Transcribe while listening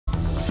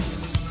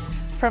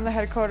From the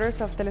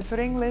headquarters of Telesur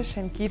English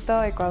in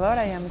Quito, Ecuador,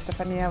 I am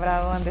Estefania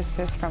Bravo, and this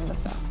is From the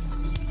South.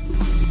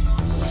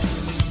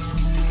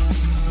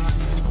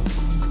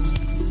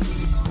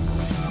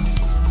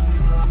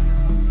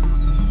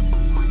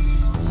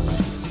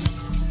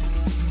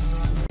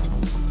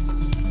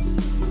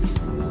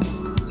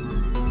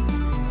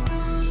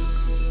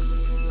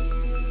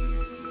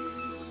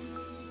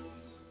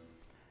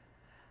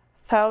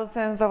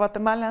 Thousands of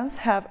Guatemalans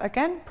have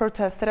again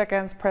protested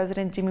against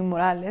President Jimmy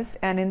Morales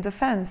and in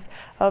defense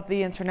of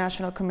the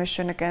International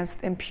Commission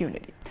Against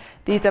Impunity.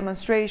 The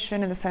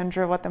demonstration in the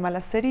center of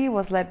Guatemala City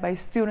was led by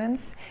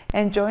students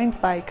and joined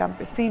by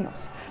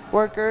campesinos,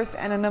 workers,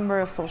 and a number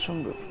of social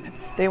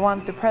movements. They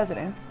want the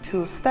president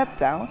to step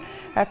down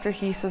after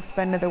he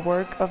suspended the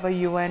work of a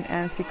UN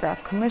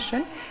anti-graft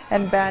commission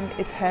and banned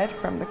its head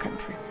from the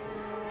country.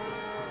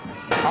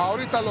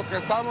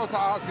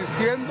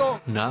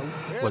 Now,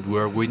 what we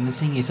are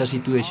witnessing is a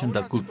situation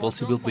that could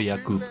possibly be a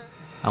coup.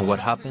 And what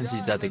happens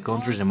is that the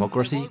country's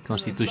democracy,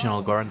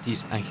 constitutional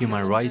guarantees, and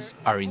human rights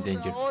are in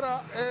danger.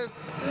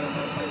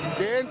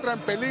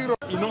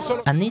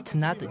 And it's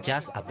not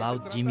just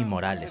about Jimmy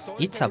Morales,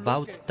 it's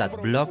about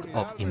that block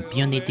of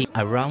impunity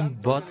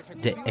around both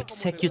the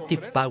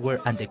executive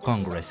power and the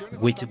Congress,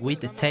 which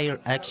with their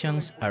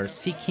actions are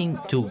seeking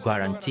to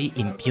guarantee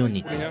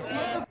impunity.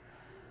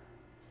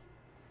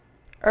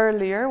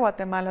 Earlier,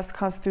 Guatemala's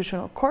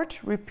Constitutional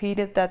Court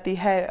repeated that the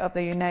head of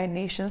the United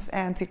Nations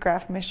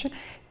anti-graft mission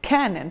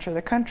can enter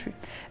the country.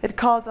 It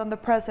called on the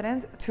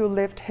president to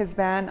lift his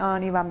ban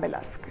on Iván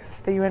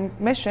Velázquez. The UN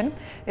mission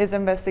is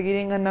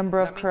investigating a number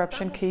of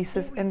corruption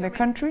cases in the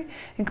country,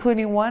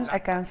 including one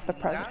against the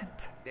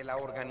president.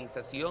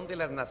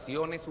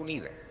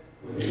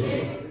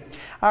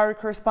 Our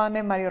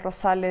correspondent Mario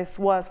Rosales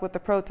was with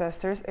the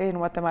protesters in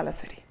Guatemala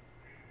City.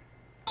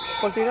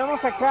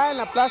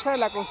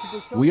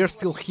 We are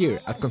still here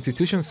at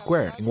Constitution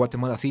Square in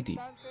Guatemala City,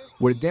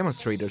 where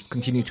demonstrators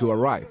continue to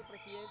arrive.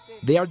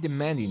 They are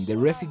demanding the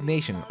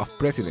resignation of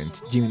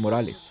President Jimmy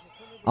Morales.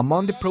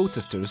 Among the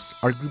protesters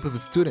are a group of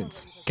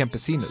students,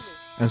 campesinos,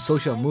 and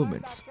social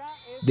movements.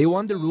 They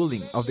want the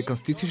ruling of the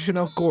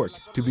Constitutional Court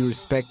to be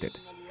respected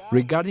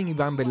regarding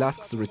Iván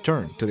Velázquez's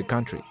return to the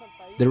country.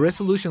 The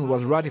resolution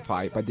was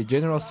ratified by the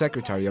General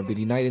Secretary of the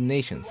United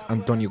Nations,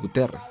 Antonio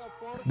Guterres.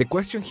 The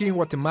question here in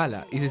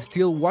Guatemala is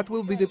still what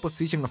will be the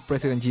position of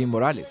President Jimmy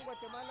Morales,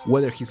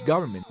 whether his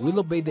government will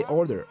obey the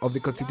order of the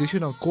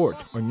Constitutional Court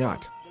or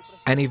not,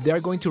 and if they are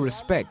going to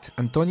respect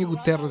Antonio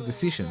Guterres'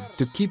 decision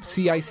to keep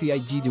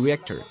CICIG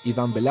Director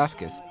Iván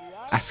Velázquez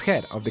as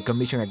head of the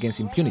Commission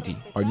Against Impunity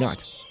or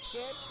not.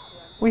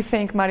 We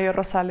thank Mario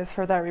Rosales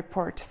for that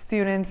report.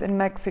 Students in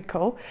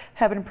Mexico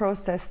have been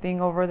protesting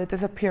over the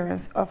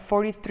disappearance of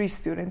 43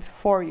 students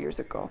 4 years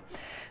ago.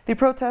 The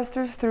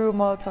protesters threw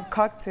Molotov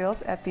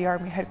cocktails at the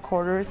Army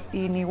headquarters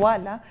in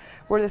Iguala,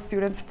 where the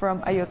students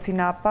from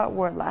Ayotzinapa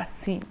were last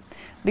seen.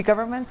 The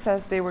government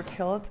says they were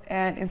killed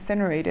and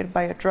incinerated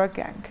by a drug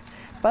gang,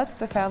 but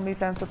the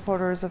families and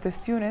supporters of the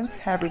students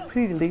have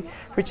repeatedly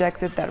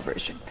rejected that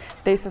version.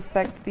 They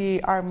suspect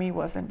the Army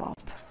was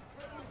involved.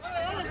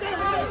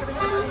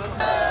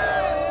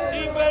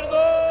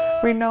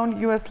 Renowned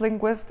U.S.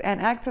 linguist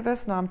and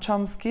activist Noam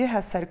Chomsky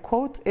has said,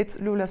 quote, "It's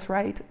Lula's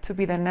right to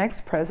be the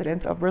next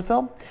president of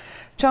Brazil."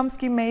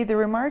 Chomsky made the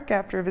remark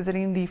after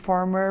visiting the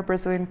former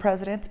Brazilian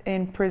president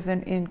in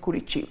prison in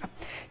Curitiba.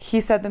 He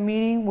said the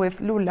meeting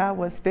with Lula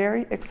was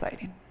very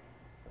exciting.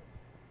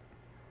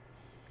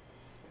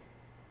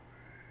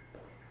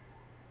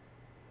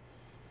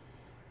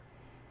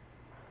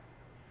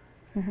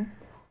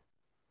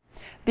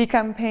 The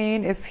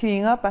campaign is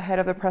heating up ahead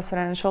of the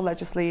presidential,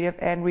 legislative,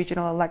 and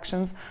regional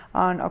elections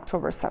on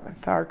October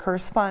 7th. Our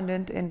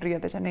correspondent in Rio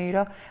de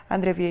Janeiro,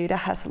 Andre Vieira,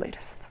 has the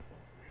latest.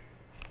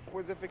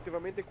 With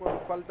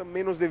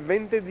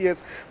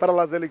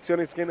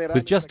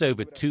just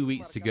over 2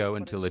 weeks to go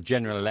until the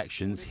general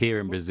elections here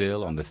in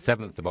Brazil on the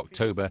 7th of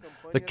October,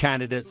 the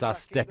candidates are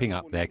stepping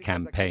up their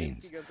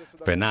campaigns.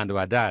 Fernando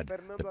Haddad,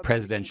 the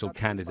presidential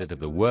candidate of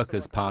the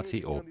Workers'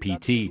 Party, or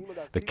PT,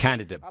 the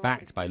candidate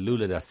backed by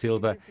Lula da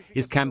Silva,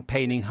 is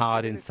campaigning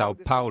hard in Sao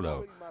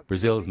Paulo,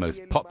 Brazil's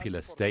most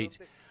populous state,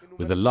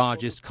 with the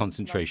largest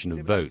concentration of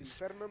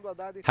votes.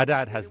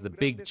 Haddad has the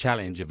big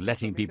challenge of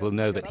letting people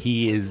know that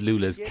he is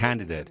Lula's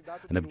candidate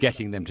and of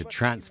getting them to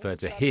transfer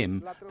to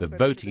him the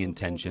voting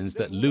intentions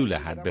that Lula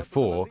had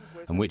before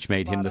and which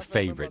made him the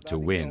favorite to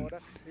win.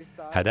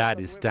 Haddad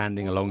is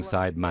standing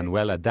alongside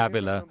Manuela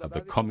Dávila of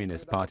the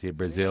Communist Party of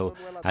Brazil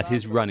as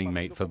his running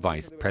mate for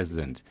vice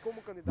president.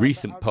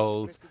 Recent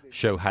polls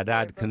show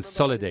Haddad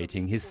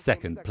consolidating his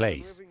second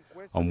place.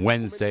 On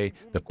Wednesday,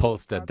 the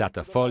pollster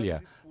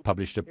Datafolha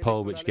published a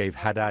poll which gave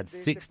Haddad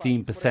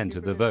 16%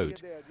 of the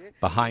vote,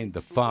 behind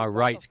the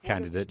far-right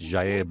candidate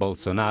Jair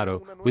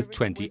Bolsonaro with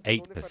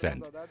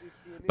 28%.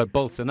 But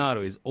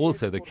Bolsonaro is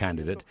also the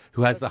candidate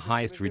who has the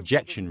highest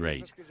rejection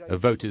rate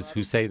of voters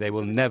who say they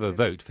will never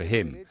vote for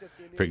him.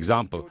 For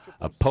example,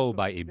 a poll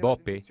by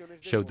Ibope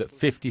showed that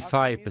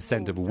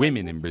 55% of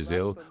women in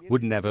Brazil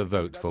would never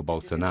vote for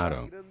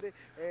Bolsonaro.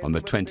 On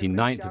the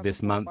 29th of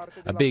this month,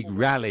 a big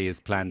rally is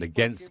planned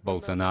against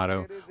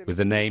Bolsonaro with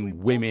the name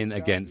Women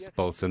Against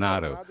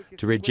Bolsonaro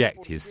to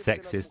reject his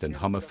sexist and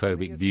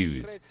homophobic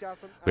views.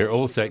 We're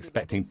also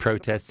expecting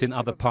protests in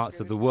other parts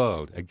of the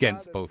world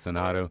against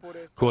Bolsonaro,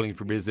 calling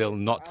for Brazil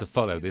not to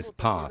follow this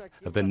path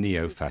of the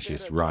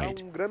neo-fascist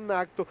right.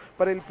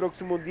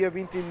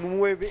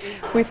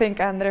 We thank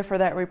Andre for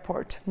that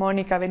report.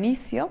 Monica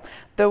Benicio,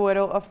 the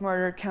widow of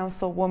murdered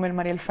Councilwoman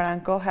Mariel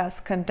Franco, has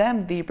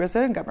condemned the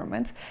Brazilian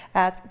government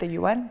at the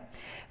UN.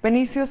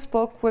 Benicio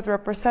spoke with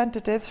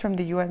representatives from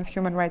the UN's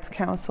Human Rights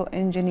Council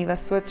in Geneva,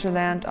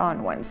 Switzerland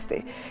on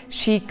Wednesday.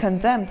 She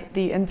condemned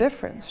the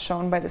indifference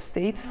shown by the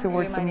state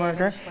towards the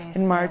murder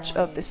in March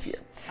of this year.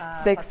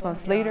 6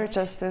 months later,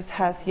 justice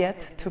has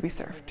yet to be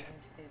served.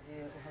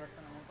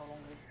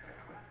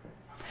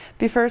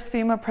 The first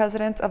female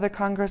president of the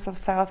Congress of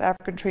South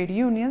African Trade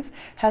Unions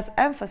has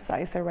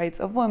emphasized the rights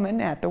of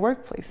women at the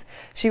workplace.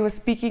 She was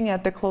speaking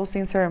at the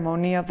closing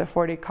ceremony of the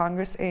 40th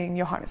Congress in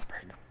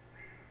Johannesburg.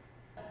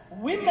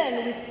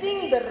 Women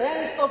within the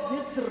ranks of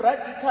this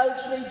radical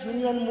trade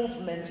union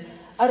movement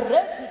are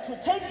ready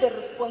to take the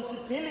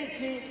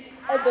responsibility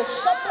at the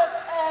sharpest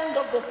end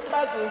of the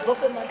struggles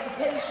of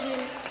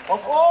emancipation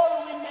of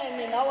all women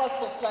in our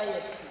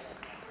society.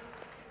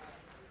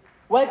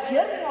 We're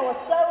gearing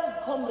ourselves,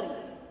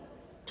 comrades,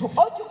 to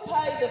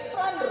occupy the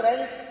front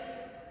ranks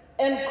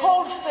and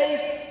cold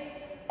face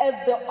as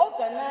the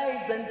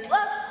organized and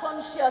class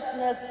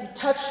consciousness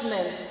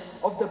detachment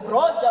of the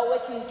broader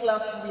working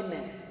class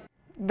women.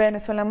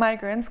 Venezuelan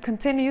migrants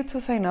continue to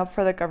sign up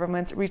for the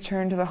government's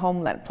Return to the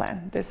Homeland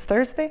plan. This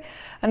Thursday,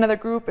 another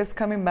group is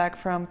coming back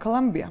from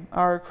Colombia.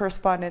 Our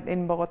correspondent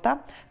in Bogotá,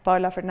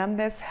 Paula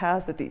Fernandez,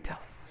 has the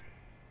details.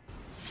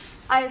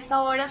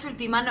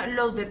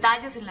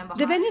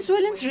 The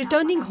Venezuelans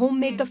returning home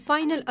made the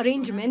final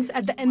arrangements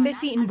at the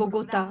embassy in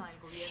Bogotá.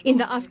 In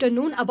the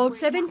afternoon, about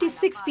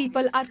 76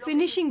 people are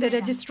finishing the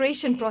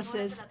registration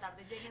process.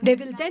 They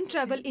will then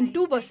travel in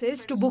 2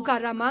 buses to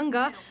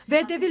Bucaramanga,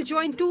 where they will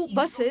join 2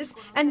 buses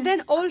and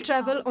then all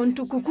travel on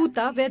to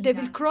Cúcuta, where they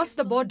will cross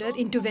the border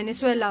into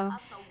Venezuela.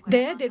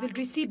 There, they will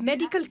receive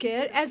medical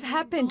care, as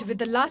happened with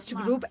the last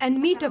group, and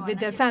meet up with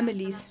their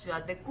families.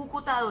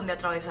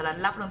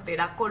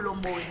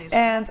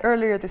 And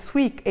earlier this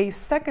week, a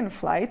second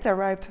flight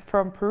arrived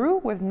from Peru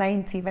with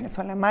 90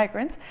 Venezuelan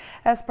migrants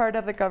as part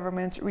of the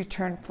government's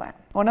return plan.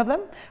 One of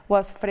them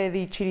was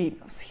Freddy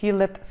Chirinos. He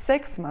lived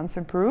 6 months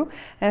in Peru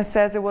and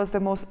says it was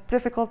the most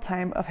difficult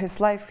time of his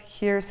life.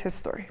 Here's his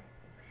story.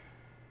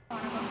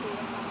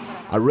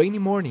 A rainy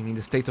morning in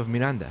the state of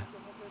Miranda,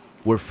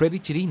 where Freddy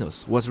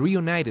Chirinos was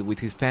reunited with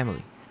his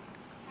family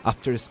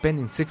after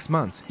spending 6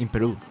 months in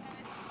Peru.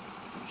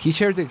 He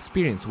shared the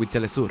experience with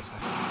Telesur.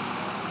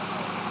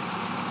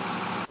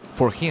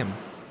 For him,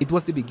 it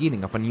was the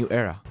beginning of a new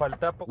era.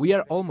 We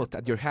are almost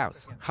at your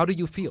house. How do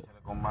you feel?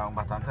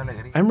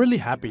 I'm really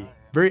happy,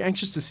 very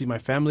anxious to see my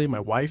family, my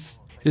wife.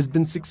 It has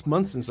been 6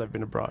 months since I've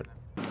been abroad.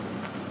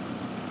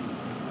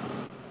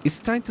 It's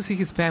time to see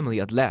his family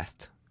at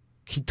last.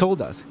 He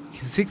told us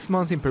his 6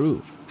 months in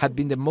Peru had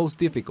been the most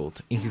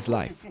difficult in his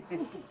life.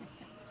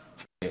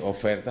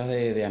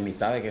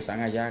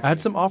 I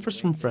had some offers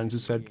from friends who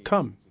said,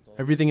 "Come,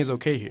 everything is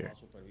okay here."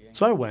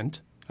 So I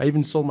went. I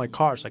even sold my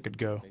car so I could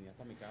go.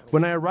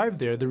 When I arrived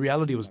there, the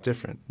reality was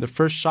different. The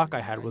first shock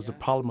I had was the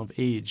problem of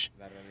age.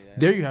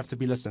 There you have to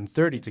be less than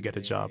 30 to get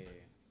a job.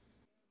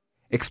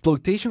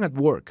 Exploitation at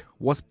work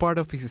was part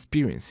of his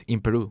experience in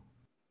Peru.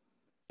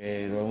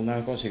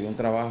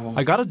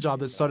 I got a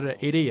job that started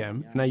at 8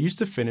 a.m. and I used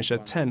to finish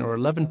at 10 or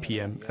 11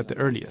 p.m. at the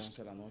earliest.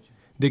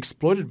 They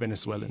exploited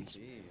Venezuelans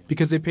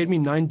because they paid me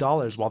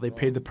 $9 while they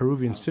paid the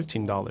Peruvians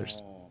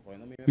 $15.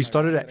 We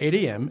started at 8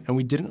 a.m. and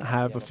we didn't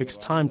have a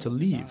fixed time to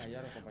leave,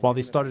 while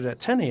they started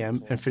at 10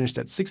 a.m. and finished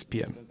at 6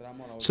 p.m.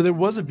 So there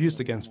was abuse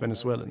against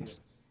Venezuelans.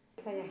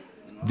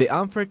 The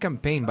unfair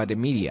campaign by the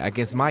media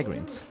against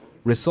migrants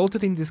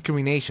resulted in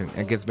discrimination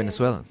against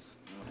Venezuelans.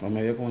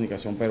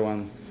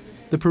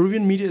 The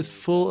Peruvian media is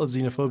full of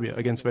xenophobia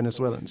against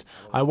Venezuelans.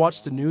 I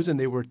watched the news and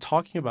they were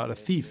talking about a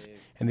thief,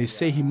 and they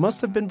say he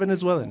must have been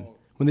Venezuelan,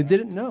 when they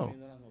didn't know.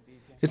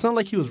 It's not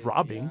like he was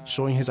robbing,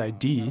 showing his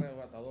ID.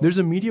 There's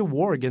a media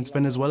war against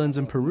Venezuelans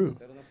in Peru.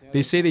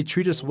 They say they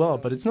treat us well,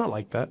 but it's not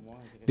like that.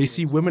 They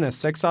see women as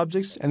sex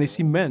objects, and they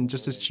see men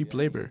just as cheap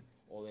labor.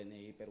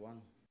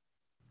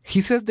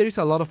 He says there is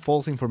a lot of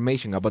false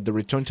information about the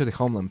Return to the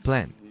Homeland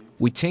plan,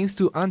 which aims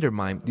to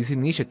undermine this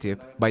initiative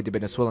by the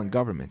Venezuelan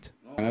government.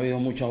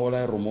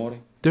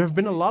 There have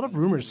been a lot of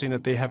rumors saying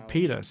that they have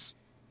paid us,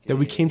 that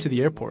we came to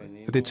the airport,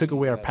 that they took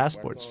away our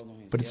passports.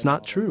 But it's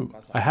not true.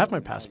 I have my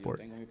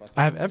passport.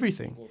 I have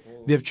everything.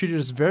 They have treated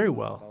us very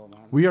well.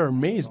 We are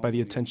amazed by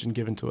the attention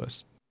given to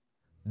us.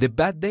 The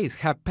bad days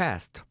have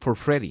passed for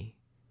Freddy.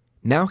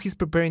 Now he's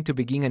preparing to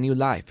begin a new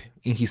life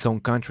in his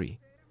own country,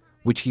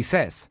 which he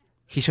says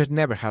he should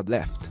never have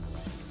left.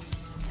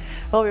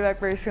 We'll be back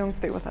very soon.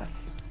 Stay with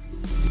us.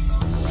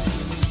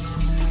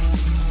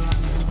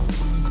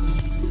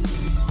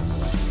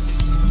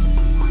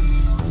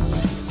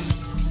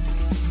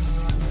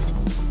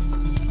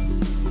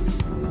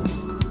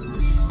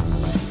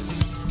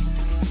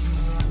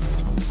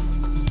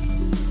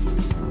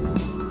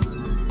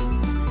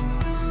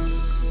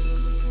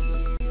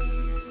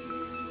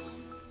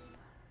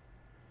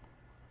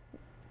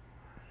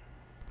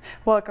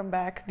 Welcome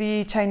back.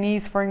 The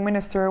Chinese Foreign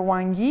Minister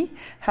Wang Yi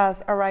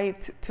has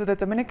arrived to the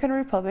Dominican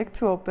Republic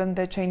to open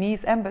the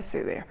Chinese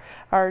embassy there.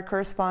 Our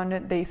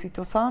correspondent Daisy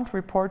Toussaint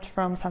reports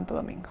from Santo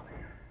Domingo.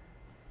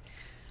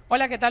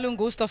 Hola, ¿qué tal? Un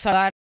gusto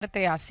saludarte.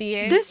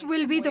 This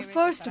will be the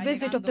first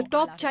visit of the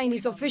top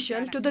Chinese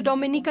official to the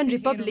Dominican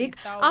Republic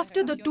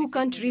after the two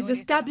countries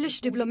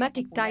established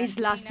diplomatic ties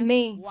last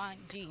May.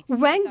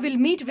 Wang will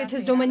meet with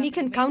his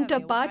Dominican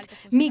counterpart,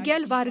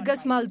 Miguel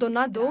Vargas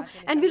Maldonado,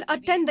 and will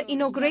attend the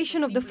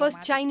inauguration of the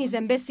first Chinese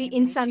embassy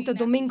in Santo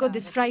Domingo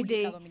this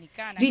Friday.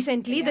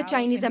 Recently, the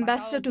Chinese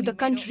ambassador to the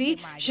country,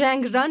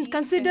 Zhang Ran,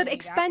 considered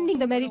expanding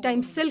the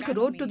maritime Silk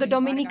Road to the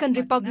Dominican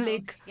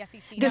Republic.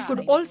 This could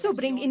also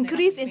bring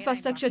increased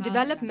infrastructure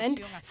development,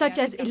 such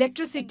as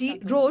electricity,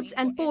 roads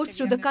and ports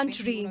to the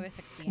country.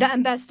 The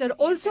ambassador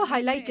also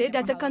highlighted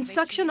that the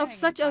construction of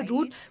such a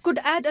route could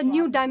add a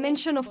new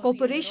dimension of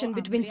cooperation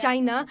between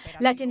China,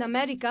 Latin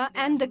America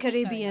and the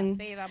Caribbean.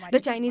 The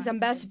Chinese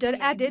ambassador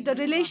added the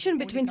relation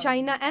between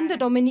China and the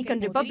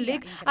Dominican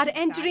Republic are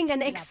entering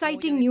an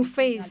exciting new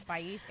phase.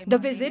 The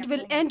visit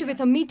will end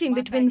with a meeting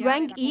between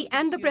Wang Yi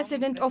and the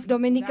President of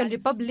Dominican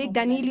Republic,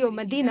 Danilo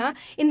Medina,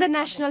 in the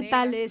National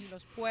Palace.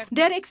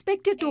 They are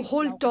expected to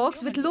hold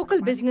talks with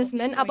local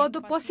businessmen about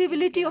the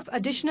possibility of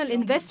additional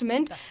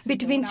investment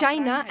between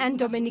China and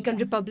Dominican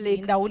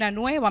Republic.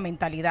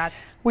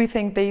 We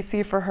thank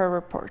Daisy for her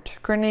report.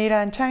 Grenada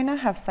and China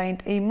have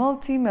signed a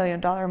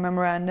multi-million-dollar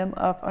memorandum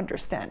of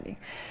understanding.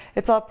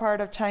 It's all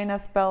part of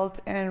China's Belt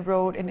and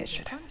Road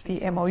Initiative.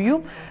 The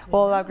MOU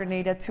will allow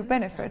Grenada to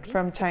benefit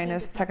from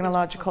China's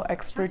technological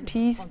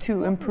expertise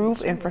to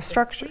improve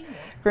infrastructure.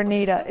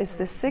 Grenada is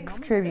the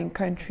 6th Caribbean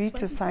country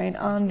to sign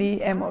on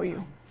the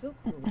MOU.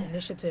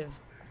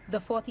 The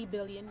 40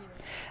 billion.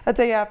 A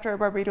day after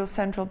Barbados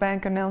Central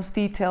Bank announced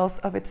details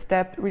of its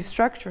debt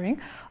restructuring,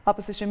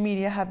 opposition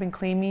media have been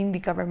claiming the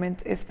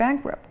government is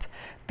bankrupt.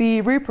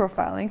 The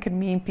reprofiling could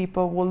mean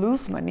people will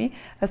lose money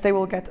as they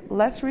will get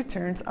less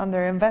returns on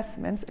their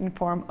investments in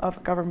form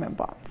of government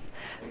bonds.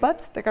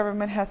 But the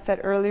government has said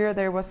earlier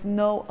there was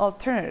no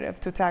alternative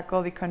to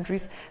tackle the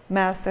country's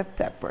massive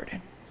debt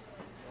burden.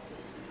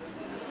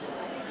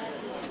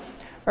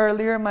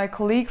 Earlier, my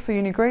colleague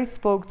Soyuni Gray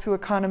spoke to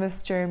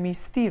economist Jeremy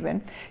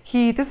Stephen.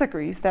 He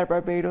disagrees that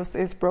Barbados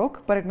is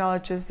broke, but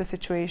acknowledges the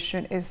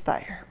situation is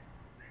dire.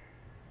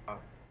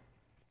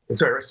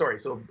 Sorry.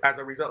 So as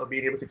a result of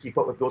being able to keep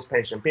up with those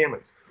pension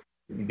payments,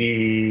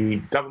 the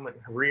government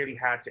really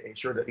had to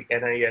ensure that the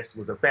NIS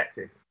was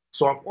affected.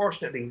 So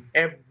unfortunately,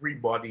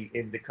 everybody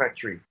in the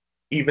country,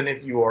 even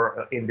if you are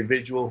an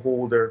individual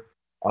holder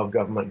of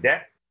government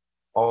debt,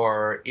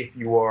 or if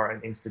you are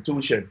an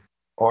institution,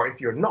 or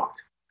if you're not,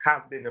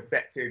 have been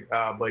affected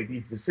by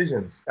these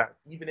decisions,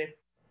 even if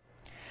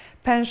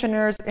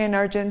pensioners in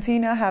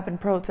Argentina have been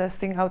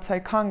protesting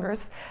outside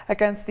Congress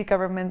against the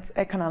government's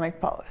economic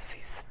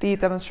policies. The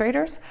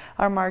demonstrators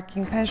are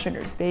marking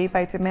Pensioners' Day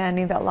by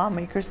demanding that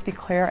lawmakers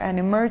declare an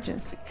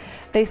emergency.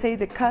 They say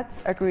the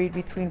cuts agreed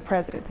between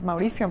President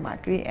Mauricio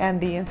Macri and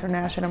the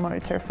International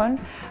Monetary Fund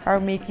are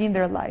making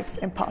their lives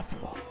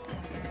impossible.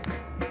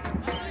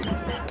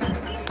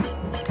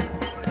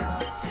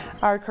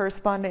 Our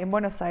correspondent in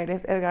Buenos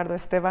Aires, Edgardo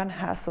Esteban,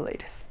 has the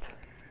latest.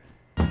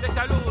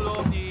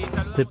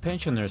 The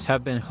pensioners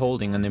have been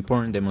holding an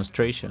important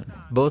demonstration,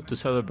 both to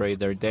celebrate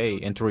their day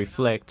and to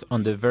reflect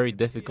on the very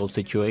difficult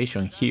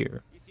situation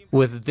here.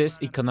 With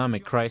this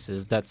economic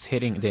crisis that's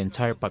hitting the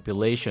entire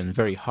population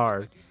very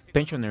hard,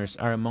 pensioners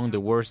are among the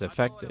worst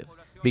affected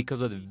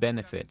because of the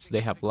benefits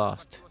they have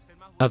lost.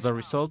 As a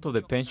result of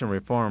the pension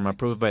reform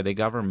approved by the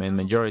government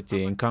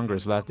majority in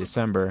Congress last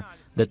December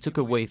that took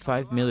away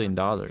 $5 million,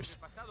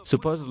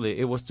 supposedly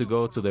it was to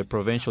go to the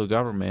provincial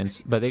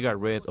governments, but they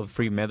got rid of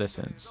free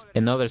medicines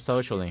and other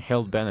social and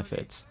health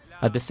benefits.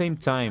 At the same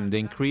time, the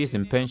increase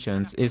in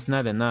pensions is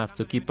not enough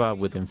to keep up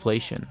with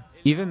inflation.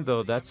 Even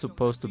though that's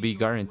supposed to be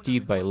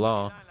guaranteed by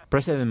law,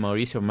 President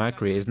Mauricio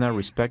Macri is not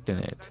respecting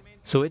it.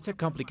 So it's a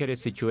complicated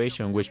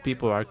situation which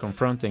people are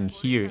confronting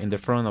here in the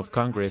front of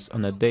Congress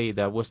on a day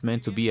that was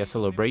meant to be a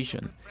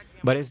celebration,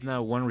 but it's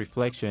now one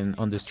reflection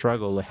on the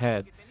struggle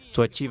ahead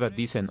to achieve a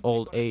decent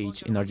old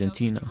age in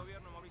Argentina.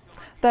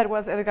 That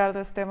was Edgardo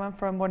Esteban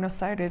from Buenos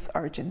Aires,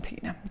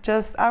 Argentina.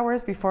 Just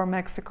hours before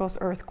Mexico's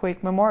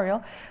earthquake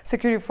memorial,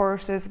 security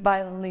forces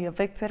violently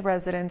evicted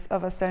residents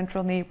of a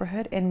central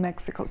neighborhood in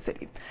Mexico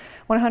City.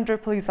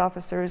 100 police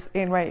officers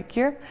in riot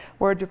gear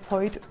were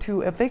deployed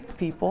to evict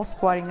people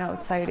squatting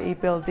outside a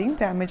building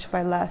damaged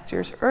by last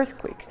year's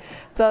earthquake.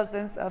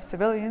 Dozens of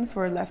civilians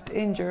were left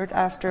injured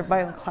after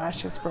violent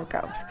clashes broke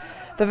out.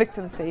 The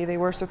victims say they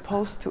were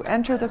supposed to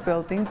enter the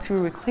building to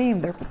reclaim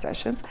their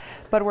possessions,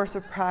 but were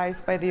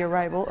surprised by the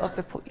arrival of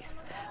the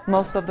police.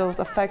 Most of those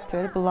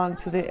affected belong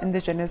to the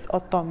indigenous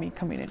Otomi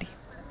community.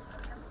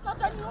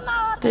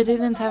 They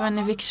didn't have an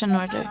eviction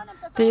order.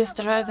 They just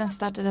arrived and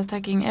started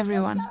attacking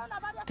everyone.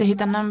 They hit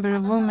a number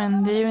of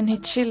women, they even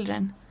hit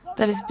children.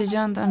 That is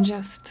beyond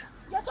unjust.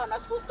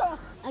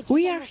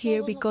 We are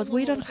here because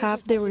we don't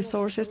have the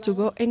resources to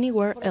go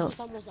anywhere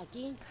else.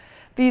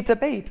 The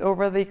debate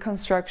over the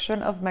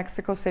construction of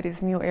Mexico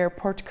City's new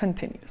airport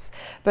continues.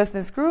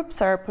 Business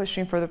groups are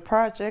pushing for the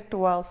project,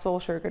 while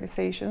social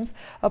organizations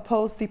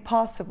oppose the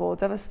possible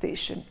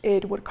devastation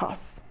it would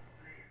cause.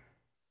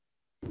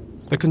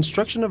 The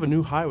construction of a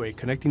new highway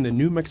connecting the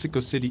new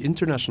Mexico City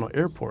International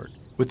Airport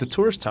with the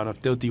tourist town of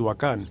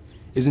Teotihuacan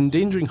is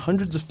endangering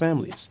hundreds of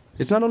families.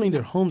 It's not only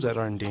their homes that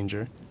are in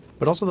danger,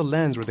 but also the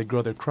lands where they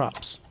grow their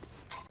crops.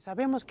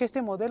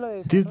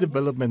 This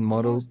development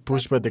model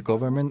pushed by the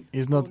government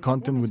is not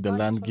content with the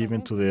land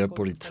given to the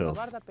airport itself.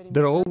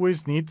 There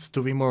always needs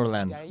to be more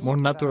land, more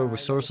natural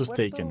resources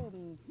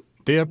taken.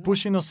 They are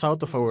pushing us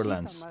out of our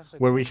lands,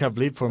 where we have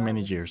lived for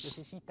many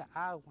years.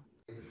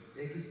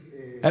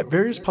 At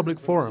various public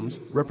forums,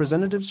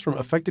 representatives from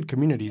affected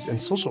communities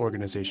and social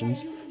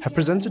organizations have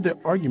presented their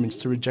arguments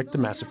to reject the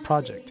massive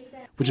project,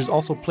 which is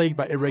also plagued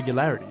by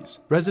irregularities.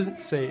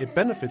 Residents say it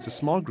benefits a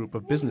small group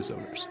of business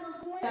owners.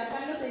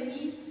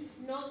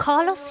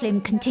 Carlos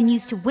Slim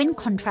continues to win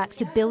contracts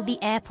to build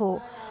the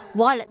airport,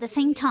 while at the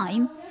same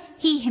time,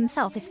 he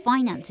himself is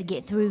financing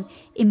it through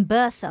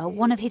Inversa,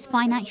 one of his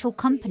financial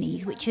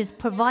companies, which has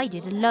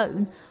provided a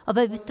loan of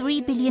over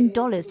 $3 billion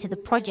to the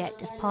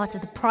project as part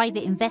of the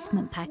private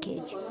investment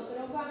package.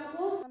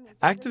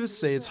 Activists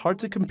say it's hard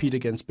to compete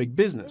against big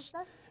business,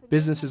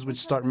 businesses which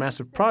start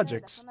massive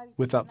projects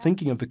without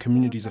thinking of the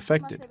communities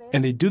affected,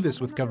 and they do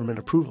this with government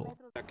approval.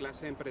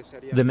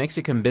 The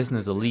Mexican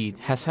business elite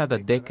has had a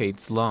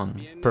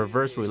decades-long,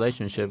 perverse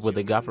relationship with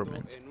the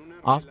government.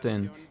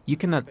 Often, you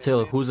cannot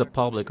tell who's a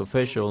public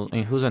official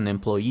and who's an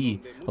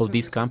employee of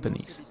these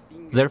companies.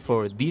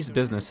 Therefore, these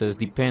businesses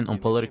depend on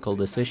political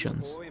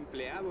decisions.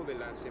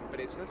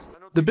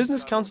 The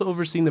Business Council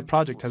overseeing the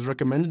project has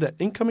recommended that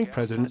incoming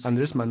President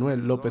Andrés Manuel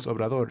López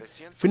Obrador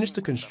finish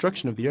the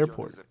construction of the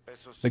airport.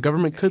 The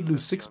government could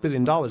lose $6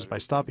 billion by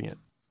stopping it.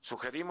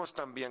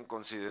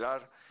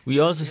 We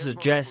also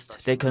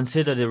suggest they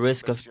consider the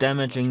risk of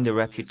damaging the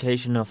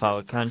reputation of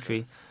our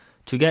country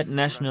to get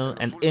national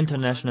and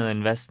international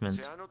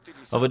investment.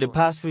 Over the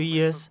past few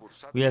years,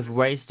 we have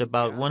raised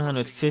about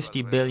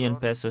 150 billion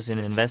pesos in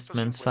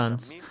investments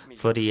funds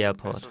for the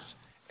airport.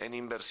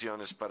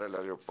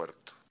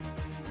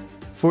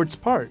 For its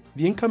part,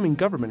 the incoming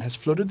government has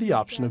floated the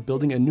option of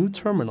building a new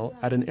terminal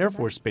at an Air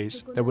Force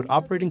base that would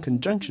operate in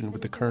conjunction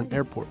with the current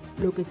airport.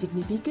 Lo que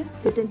significa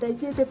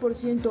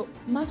 77%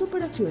 más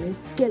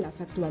operaciones que las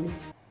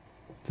actuales.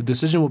 The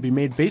decision will be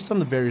made based on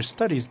the various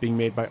studies being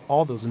made by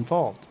all those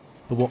involved,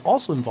 but will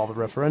also involve a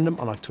referendum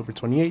on October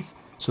 28th,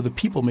 so the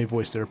people may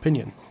voice their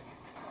opinion.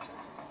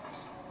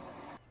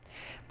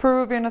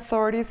 Peruvian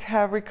authorities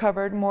have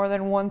recovered more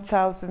than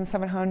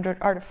 1,700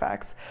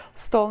 artifacts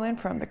stolen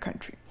from the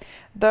country.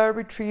 The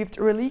retrieved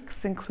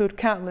relics include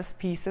countless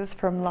pieces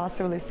from lost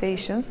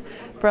civilizations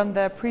from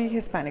the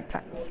pre-Hispanic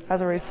times.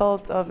 As a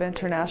result of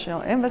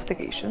international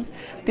investigations,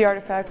 the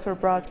artifacts were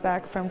brought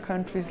back from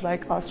countries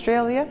like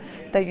Australia,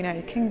 the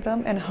United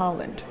Kingdom, and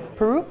Holland.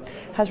 Peru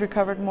has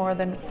recovered more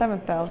than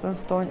 7,000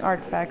 stolen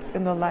artifacts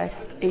in the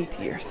last 8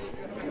 years.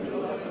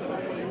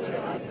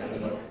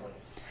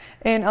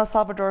 In El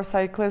Salvador,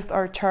 cyclists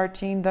are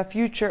charting the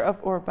future of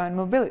urban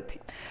mobility.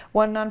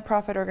 One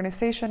nonprofit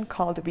organization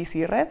called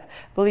Bici Red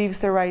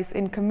believes the rise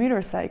in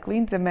commuter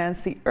cycling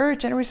demands the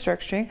urgent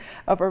restructuring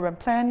of urban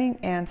planning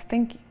and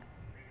thinking.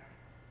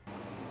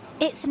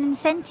 It's an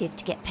incentive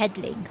to get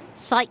pedaling.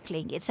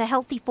 Cycling, it's a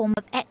healthy form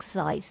of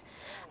exercise,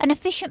 an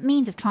efficient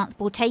means of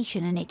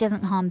transportation, and it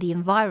doesn't harm the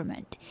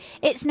environment.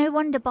 It's no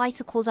wonder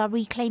bicycles are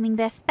reclaiming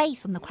their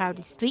space on the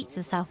crowded streets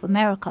of South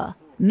America.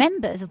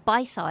 Members of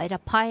Bicide are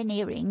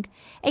pioneering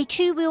a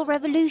two-wheel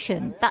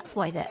revolution. That's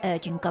why they're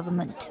urging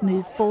government to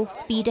move full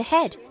speed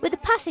ahead with the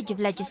passage of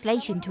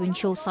legislation to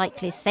ensure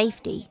cyclist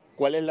safety.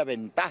 What is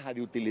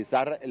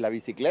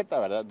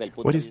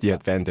the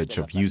advantage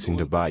of using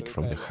the bike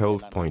from the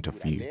health point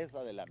of view,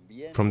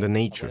 from the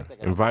nature,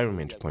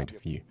 environment point of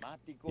view?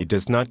 It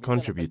does not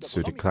contribute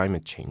to the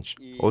climate change.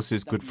 Also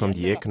is good from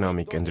the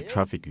economic and the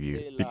traffic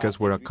view, because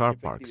where a car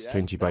parks,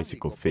 20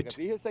 bicycles fit.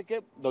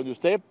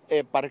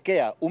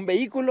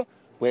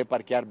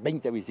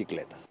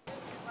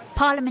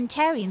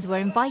 Parliamentarians were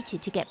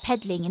invited to get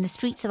pedaling in the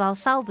streets of El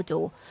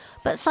Salvador,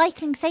 but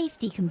cycling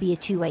safety can be a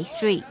two-way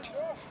street.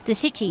 The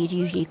city is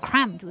usually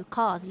crammed with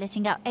cars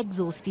letting out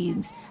exhaust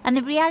fumes, and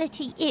the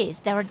reality is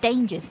there are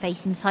dangers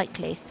facing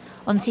cyclists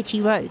on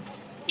city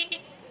roads.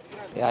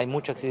 Hay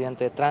mucho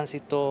accidente de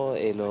tránsito,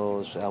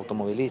 los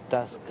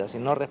automovilistas casi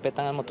no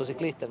respetan al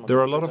motociclista. There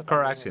are a lot of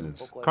car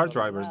accidents. Car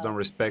drivers don't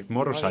respect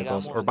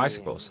motorcycles or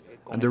bicycles,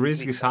 and the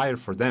risk is higher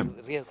for them.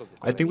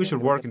 I think we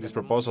should work in this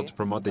proposal to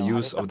promote the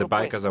use of the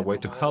bike as a way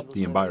to help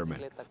the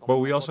environment. But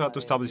we also have to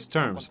establish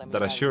terms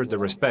that assure the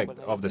respect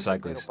of the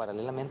cyclist.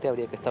 Paralelamente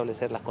habría que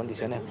establecer las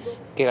condiciones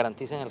que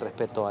garanticen el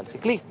respeto al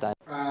ciclista.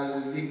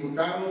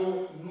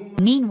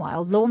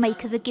 Meanwhile,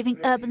 lawmakers are giving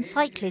urban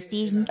cyclists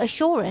the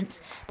assurance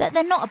that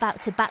they're not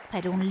about to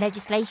backpedal on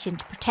legislation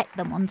to protect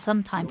them on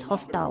sometimes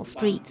hostile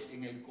streets.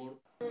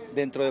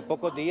 In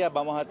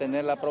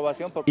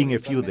a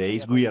few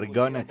days, we are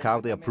gonna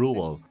have the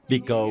approval,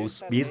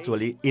 because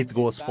virtually it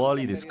was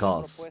fully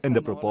discussed, and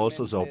the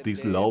proposals of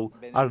this law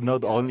are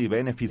not only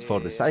benefits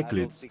for the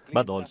cyclists,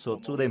 but also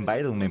to the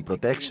environment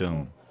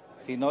protection.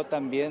 Sino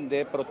también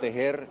de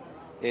proteger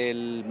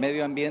el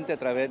medio ambiente a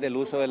través del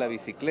uso de la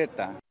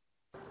bicicleta.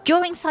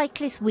 During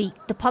Cyclist Week,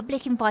 the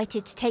public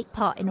invited to take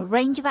part in a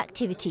range of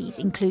activities,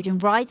 including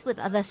rides with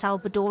other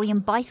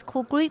Salvadorian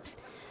bicycle groups.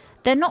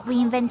 They're not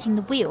reinventing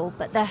the wheel,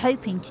 but they're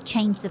hoping to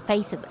change the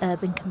face of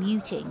urban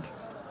commuting.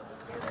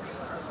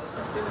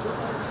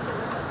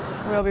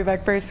 We'll be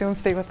back very soon.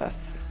 Stay with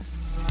us.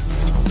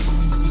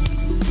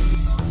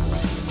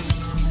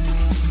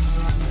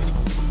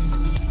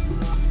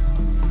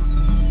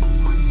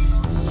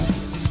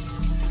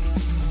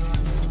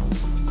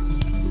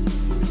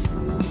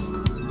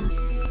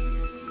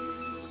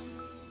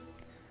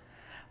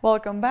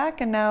 Welcome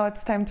back, and now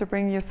it's time to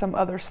bring you some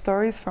other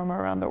stories from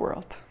around the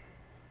world.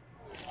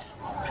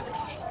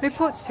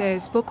 Report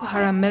says Boko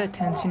Haram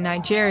militants in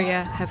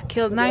Nigeria have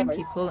killed 9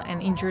 people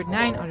and injured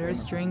 9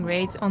 others during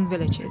raids on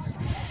villages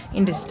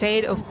in the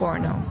state of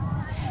Borno.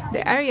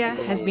 The area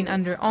has been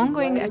under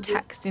ongoing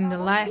attacks in the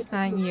last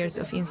 9 years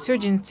of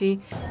insurgency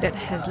that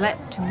has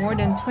led to more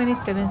than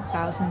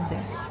 27,000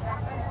 deaths.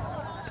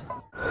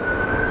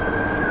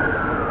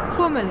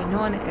 Formerly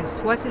known as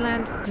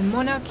Swaziland, the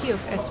monarchy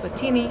of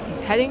Eswatini is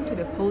heading to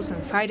the polls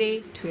on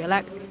Friday to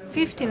elect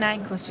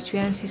 59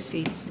 constituency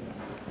seats.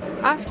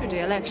 After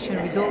the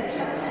election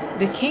results,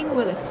 the king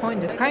will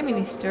appoint the prime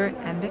minister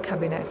and the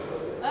cabinet.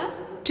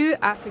 2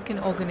 African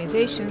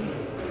organizations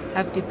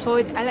have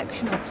deployed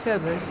election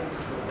observers.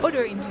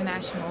 Other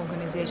international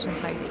organizations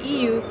like the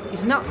EU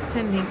is not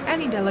sending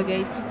any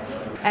delegates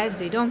as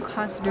they don't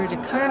consider the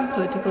current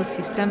political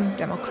system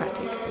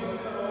democratic.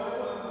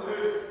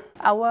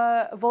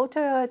 Our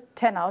voter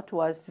turnout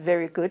was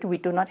very good. We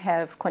do not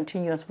have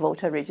continuous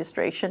voter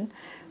registration.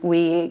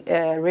 We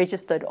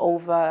registered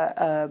over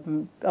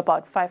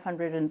about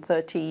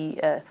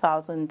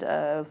 530,000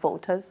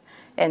 voters,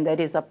 and that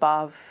is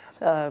above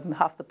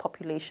half the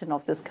population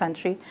of this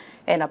country,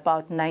 and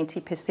about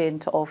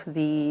 90% of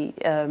the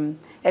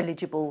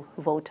eligible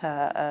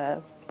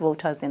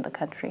voters in the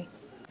country.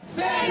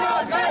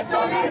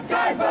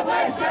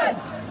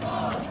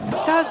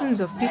 Thousands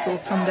of people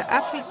from the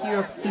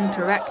Africa-Europe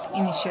Interact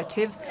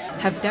initiative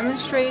have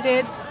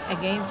demonstrated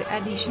against the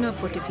additional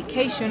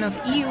fortification of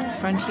EU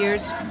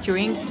frontiers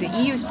during the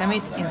EU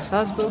summit in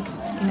Salzburg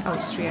in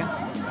Austria.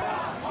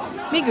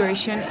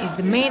 Migration is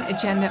the main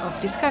agenda of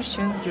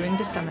discussion during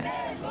the summit.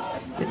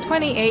 The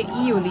 28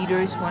 EU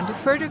leaders want to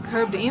further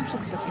curb the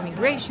influx of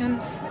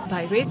immigration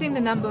by raising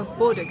the number of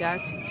border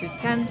guards to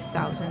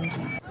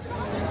 10,000.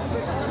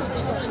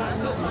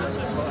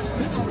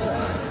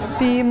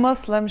 The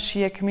Muslim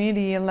Shia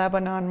community in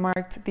Lebanon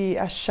marked the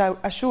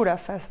Ashura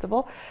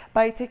festival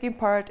by taking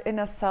part in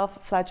a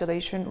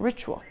self-flagellation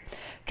ritual.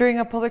 During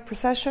a public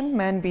procession,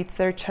 men beat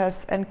their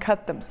chests and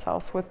cut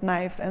themselves with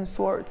knives and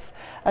swords.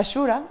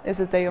 Ashura is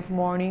a day of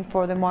mourning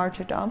for the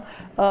martyrdom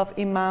of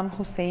Imam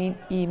Hussein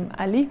ibn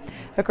Ali,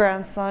 the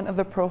grandson of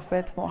the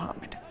Prophet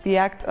Muhammad. The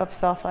act of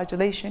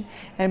self-flagellation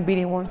and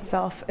beating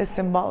oneself is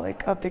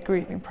symbolic of the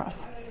grieving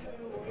process.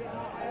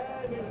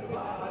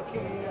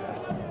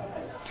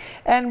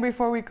 And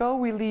before we go,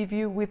 we leave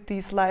you with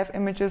these live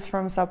images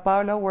from Sao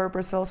Paulo, where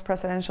Brazil's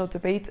presidential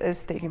debate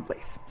is taking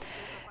place.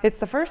 It's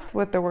the first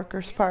with the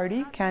Workers'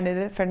 Party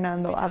candidate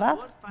Fernando Haddad.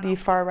 The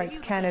far-right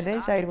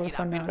candidate Jair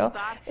Bolsonaro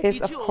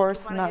is, of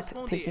course, not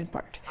taking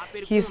part.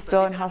 He is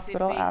still in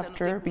hospital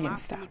after being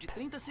stabbed.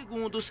 30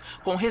 segundos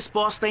com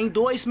resposta em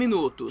 2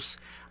 minutos.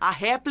 A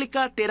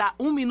réplica terá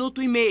 1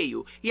 minuto e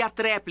meio e a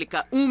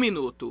tréplica 1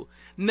 minuto.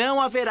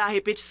 Não haverá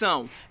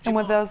repetição. And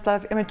with those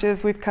live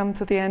images, we've come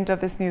to the end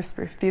of this news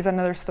brief. These and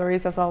other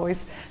stories, as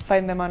always,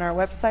 find them on our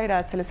website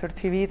at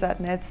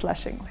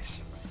telesurtv.net/English.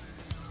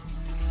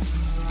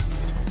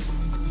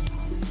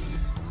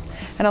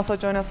 And also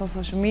join us on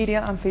social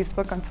media, on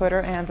Facebook, on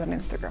Twitter, and on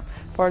Instagram.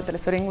 For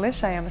Telesur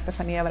English, I am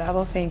Estefania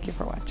Bravo. Thank you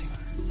for watching.